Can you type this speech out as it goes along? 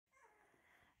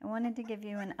I wanted to give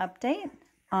you an update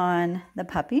on the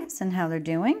puppies and how they're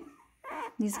doing.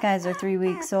 These guys are 3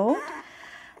 weeks old,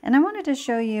 and I wanted to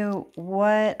show you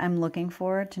what I'm looking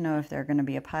for to know if they're going to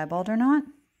be a piebald or not,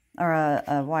 or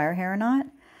a wire hair or not.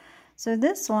 So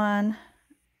this one,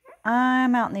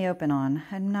 I'm out in the open on.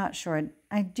 I'm not sure.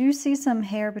 I do see some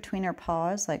hair between her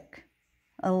paws, like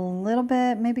a little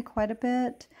bit, maybe quite a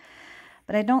bit,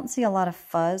 but I don't see a lot of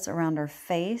fuzz around her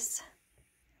face.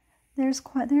 There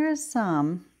is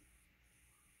some.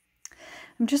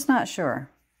 I'm just not sure.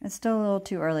 It's still a little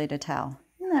too early to tell.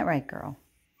 Isn't that right, girl?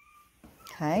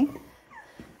 Okay.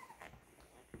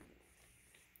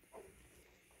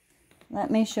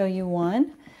 Let me show you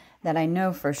one that I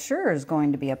know for sure is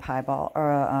going to be a piebald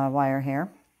or a wire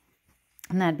hair.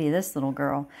 And that'd be this little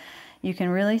girl. You can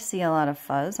really see a lot of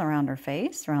fuzz around her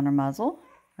face, around her muzzle,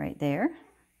 right there.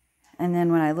 And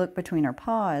then when I look between her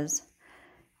paws,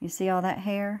 you see all that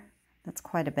hair? That's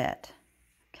quite a bit.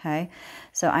 Okay,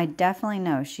 so I definitely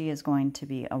know she is going to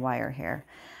be a wire hair.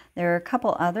 There are a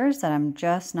couple others that I'm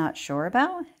just not sure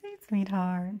about. Hey,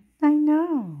 sweetheart. I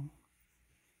know.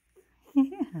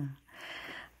 Yeah.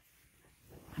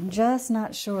 I'm just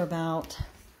not sure about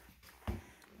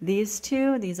these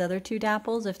other two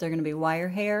dapples, if they're going to be wire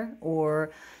hair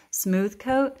or smooth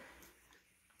coat.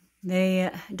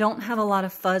 They don't have a lot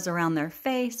of fuzz around their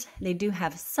face. They do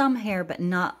have some hair, but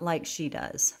not like she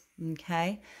does.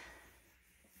 Okay.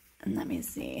 And let me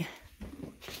see.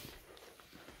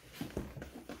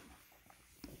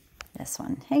 This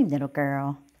one. Hey, little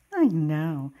girl. I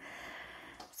know.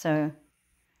 So,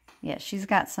 yeah, she's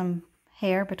got some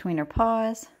hair between her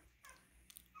paws.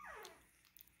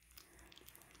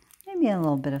 Maybe a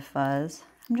little bit of fuzz.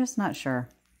 I'm just not sure.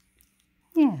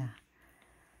 Yeah.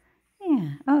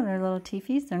 Yeah. Oh, they're little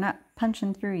teefies. They're not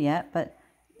punching through yet, but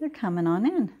they're coming on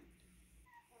in.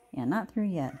 Yeah, not through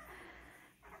yet.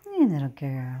 Hey, little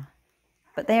girl.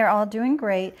 But they are all doing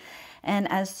great. And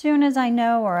as soon as I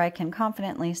know, or I can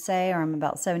confidently say, or I'm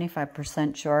about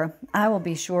 75% sure, I will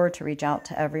be sure to reach out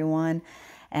to everyone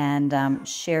and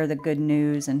share the good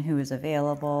news and who is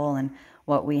available and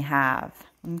what we have.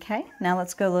 Okay, now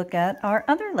let's go look at our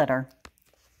other litter.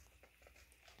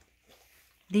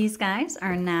 These guys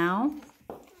are now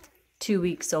 2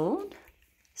 weeks old.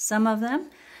 Some of them,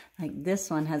 like this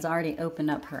one, has already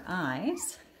opened up her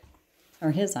eyes. Or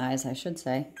his eyes, I should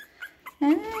say.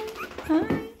 Hey, hi,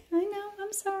 I know,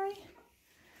 I'm sorry.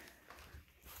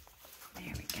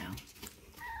 There we go.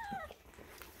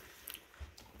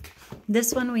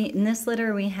 This one, in this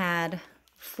litter, we had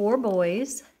 4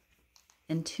 boys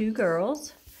and 2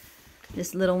 girls.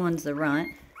 This little one's the runt,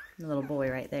 the little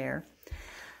boy right there.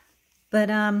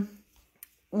 But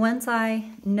once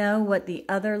I know what the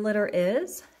other litter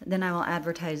is, then I will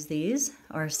advertise these,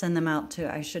 or send them out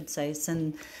to, I should say,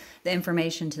 send the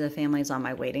information to the families on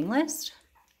my waiting list.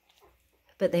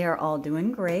 But they are all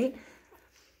doing great.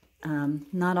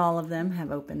 Not all of them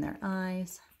have opened their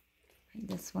eyes. Like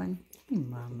this one. Hey,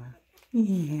 mama.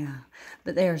 Yeah.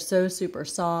 But they are so super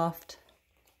soft,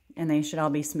 and they should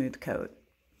all be smooth coat.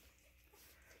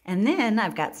 And then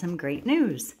I've got some great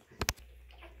news.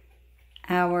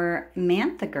 Our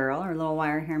Mantha girl, our little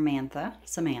wire hair Mantha,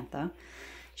 Samantha,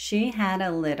 she had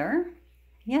a litter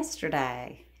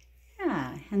yesterday.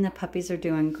 Yeah, and the puppies are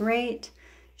doing great.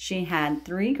 She had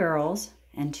 3 girls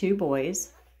and 2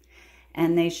 boys,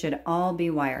 and they should all be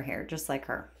wire hair, just like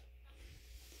her.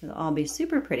 They'll all be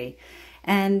super pretty.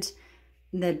 And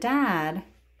the dad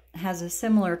has a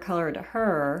similar color to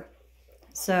her,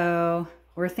 so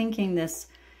we're thinking this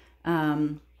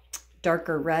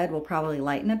darker red will probably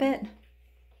lighten a bit.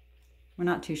 We're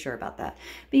not too sure about that.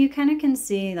 But you kind of can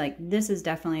see, like, this is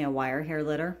definitely a wire hair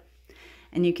litter.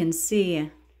 And you can see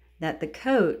that the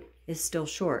coat is still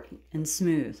short and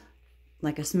smooth,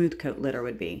 like a smooth coat litter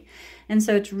would be. And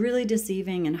so it's really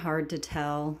deceiving and hard to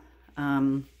tell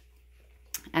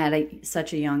at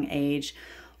such a young age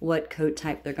what coat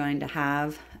type they're going to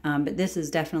have. But this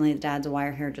is definitely dad's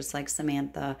wire hair, just like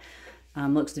Samantha.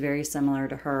 Looks very similar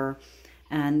to her.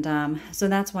 And so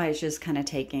that's why it's just kind of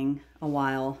taking a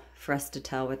while for us to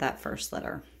tell with that first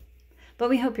litter. But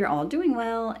we hope you're all doing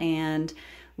well, and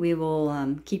we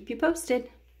will keep you posted.